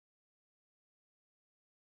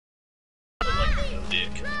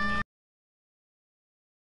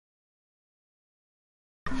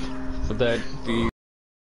Would that be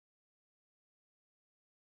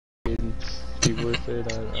worth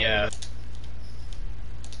it? Yeah.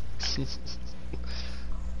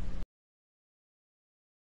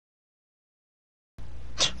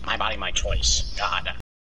 My body, my choice. God.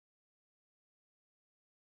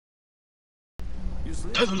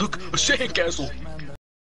 Tyler, look, a sandcastle.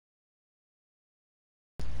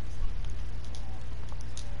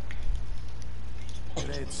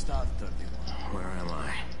 Great start, 31. Where am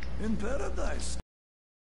I? In paradise.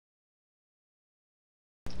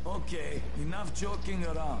 Okay, enough joking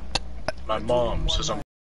around. My mom says I'm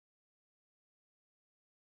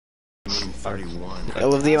 31. I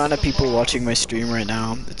love the amount of people watching my stream right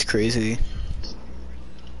now. It's crazy.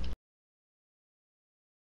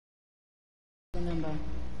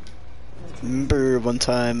 Remember one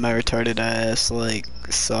time my retarded ass like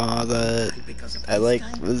saw that I like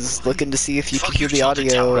was looking to see if you could hear the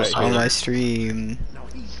audio on my stream,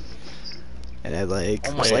 and I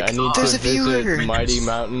like was like, I need "There's to a viewer." visit Mighty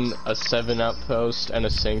Mountain, a 7 outpost, and a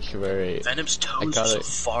sanctuary. Venom's toes are so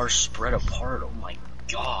far spread apart. Oh my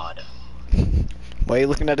god. Why are you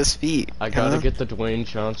looking at his feet? I gotta get the Dwayne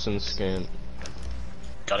Johnson skin.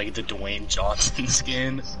 Gotta get the Dwayne Johnson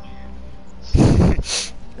skin.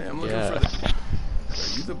 Hey, I'm looking Yeah. for the...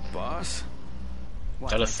 Are you the boss? Is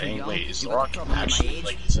that a thing? Wait, is The Rock actually,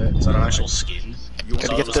 like, is that an actual skin?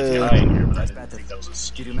 Gotta get a guy in here, but I didn't think that was a Do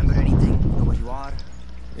skin. you remember anything? Know what you are?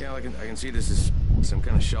 Yeah, I can see this is some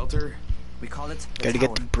kind of shelter. We call it the Gotta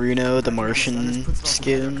get the Tower. Bruno the Our Martian brothers put it all together a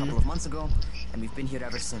skin. couple of months ago, and we've been here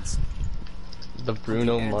ever since. The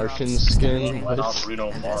Bruno Martian skin? Why not What?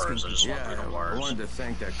 Bruno Mars? I just want Yeah, Bruno I Mars. wanted to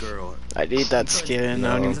thank that girl. I need that skin.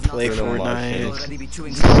 I don't even play Bruno You'll Martian. Fortnite. already be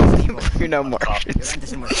chewing some evil. Bruno Martian. Your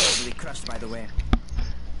Anderson was totally crushed, by the way.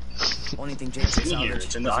 Only thing James It's in here.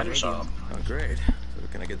 It's in the item shop. Oh, great. So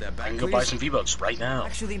can I get that I back, can go please? buy some V-Bucks right now.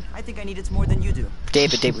 Actually, I think I need it more than you do.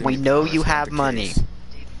 David, we know you have money.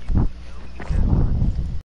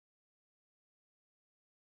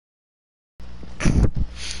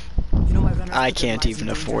 You know, my runners I put their can't lives even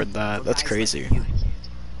in danger afford that. for That's guys crazy. like you.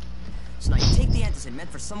 So now you take the Anderson meant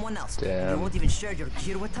for someone else. And Damn. you won't even share your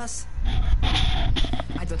gear with us?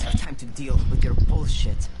 I don't have time to deal with your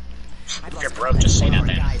bullshit. I've Yeah, lost bro, contact just say with that, our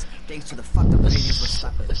man. guys thanks to the fucked up radios we're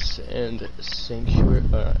stuck with. And sanctuary.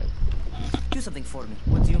 Alright. Do something for me,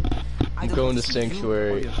 would you? I don't going want to see you or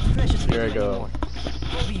sanctuary. your precious Here I radio go. anymore.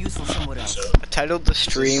 We'll be useful somewhere else. So, I titled the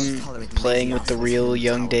stream "Playing with the Real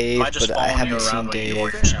Young Dave," might just but I follow me haven't seen around when you Dave.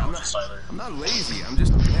 order challenges, Tyler. I'm not lazy. I'm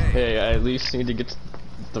just... Hey. Hey, I at least need to get to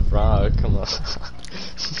the rock. Come on.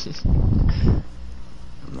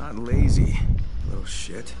 I'm not lazy. Little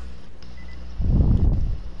shit.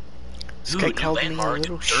 This guy Dude, called me a landmark,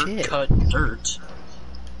 little dirt shit. cut dirt.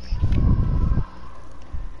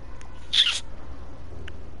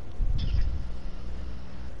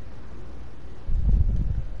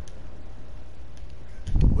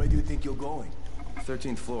 Where do you think you're going?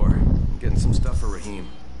 13th floor. I'm getting some stuff for Raheem.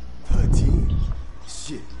 13?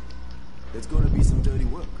 Shit. There's gonna be some dirty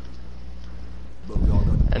work. But we all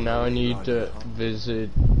got to And now I put need our to weight on it, visit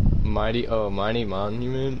Mighty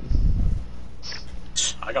Monument.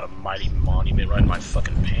 I got a mighty monument right in my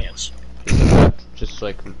fucking pants. Just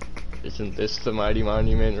like, isn't this the Mighty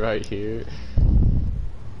Monument right here?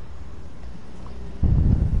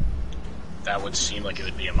 That would seem like it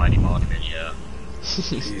would be a mighty monument, yeah.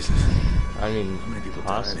 Jesus. I mean, Many people died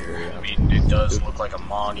possibly. here. I mean, it does look like a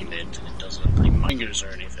monument, and it doesn't have any fingers or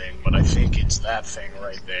anything, but I think it's that thing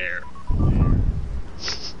right there.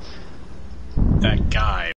 That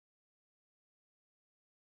guy.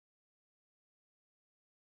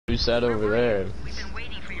 Who's that over there?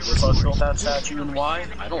 Who the fuck built that statue and why?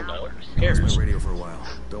 I don't know. Who I was cares? my radio for a while.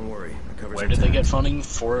 Don't worry. My cover's Where did they get intact. funding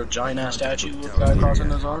for a giant ass statue with a guy crossing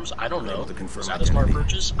his arms? I don't know. Able to confirm Is that a smart identity.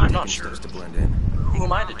 purchase? I'm not Taking sure. steps to blend in. Who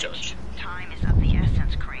am I to judge? Time is of the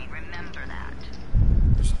essence, Crane. Remember that.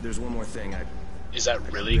 There's one more thing. Is that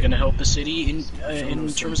really going to help the city in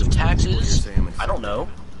terms of taxes? I don't know.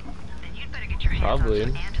 Then you'd better get your hands Probably. on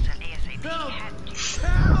some Anderson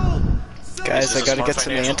ASAP. Guys, Is I this a gotta smart get some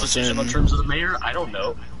financial decision in Antizin. terms of the mayor? I don't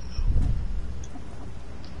know.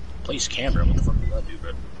 Place camera. What the fuck did that do,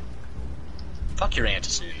 bro? Fuck your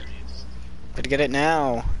Antizin. Gotta get it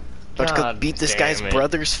now. About to go God beat this damn guy's it.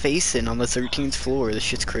 brot's face in on the 13th floor. This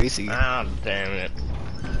shit's crazy. Ah, damn it.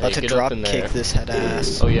 About Hey, to get up drop in kick there. this head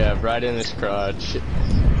ass. Oh yeah, right in his crotch.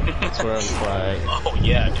 That's where I'm flying. Oh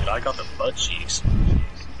yeah, dude, I got the butt cheeks.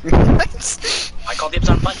 What? I call dibs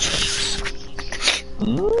on butt cheeks.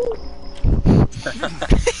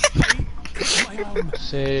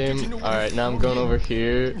 Same. Alright, now I'm going over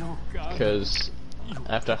here. Because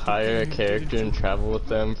I have to hire a character and travel with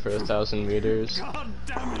them for 1,000 meters.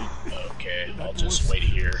 Okay, I'll just wait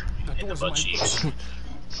here in the butt cheeks.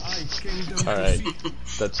 Alright,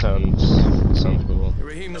 that sounds cool. Hey,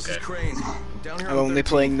 Raheem, this is Crane. Down here I'm on only 13th.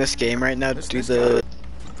 playing this game right now to do the.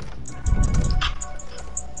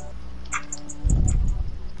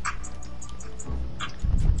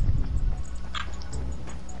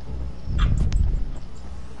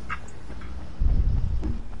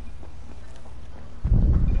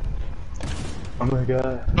 Oh my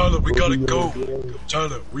god. Tyler, we gotta go.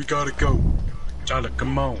 Tyler, we gotta go. Tyler,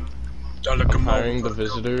 come on. Tyler, I'm come on. hiring the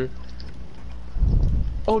visitor.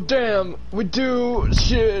 Oh damn, we do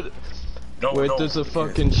shit. No, Wait, no. there's a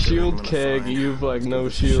fucking shield keg. You've like no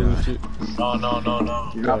shield.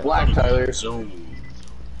 No. You got black, Tyler. Zoom.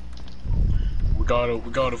 We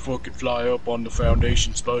gotta fucking fly up on the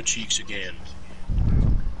Foundation's butt cheeks again.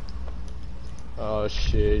 Oh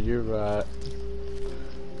shit, you're right.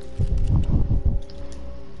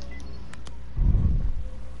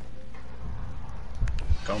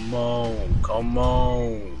 Come on, come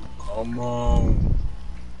on, come on.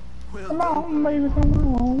 Come on, baby,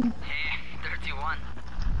 come on. Hey, 31.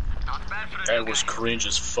 Not bad for a That new was guy. cringe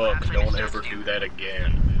as fuck. Don't ever do that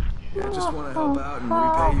again. Yeah, I just want to help out and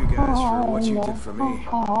repay you guys for what you did for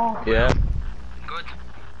me. Yeah. Good.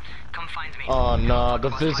 Come find me. Oh nah, the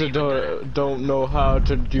visitor don't know how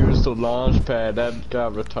to use the launch pad. That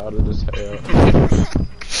got retarded as hell.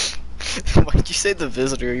 Why'd you say the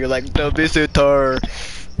visitor? You're like the visitor.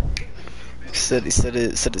 Said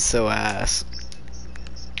it so ass.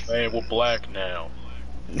 Hey, we're black now.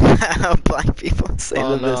 Black people say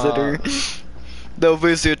Oh, the nah. visitor. The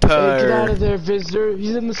visitor. Hey, get out of there, visitor.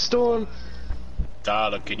 He's in the storm.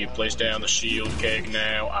 Tyler, can you place down the shield keg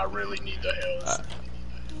now? I really need the help.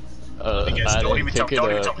 I Guys, don't even didn't pick tell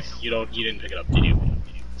it me. up. You didn't pick it up, did you?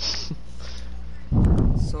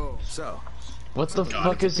 So, What the Got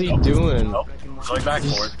fuck it. is he doing? Oh, we're going back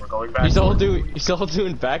for it. We're going back He's for all it.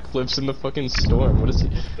 doing backflips in the fucking storm. What is he?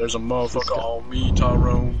 There's a motherfucker on me,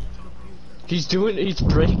 Tyrone. He's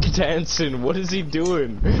break dancing. What is he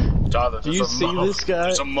doing? Tyler, Do there's you a see this guy?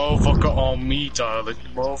 There's a motherfucker on me, Tyler.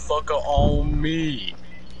 Motherfucker on me.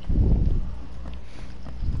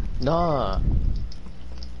 Nah.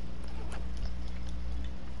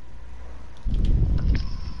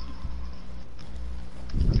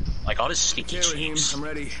 Like all this sneaky okay, Raheem, cheeks. I'm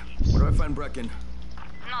ready. Where do I find Brecken?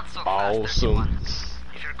 Not so fast, Awesome. 31.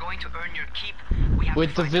 If you're going to earn your keep, we have Wait,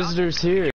 to the find out visitor's here.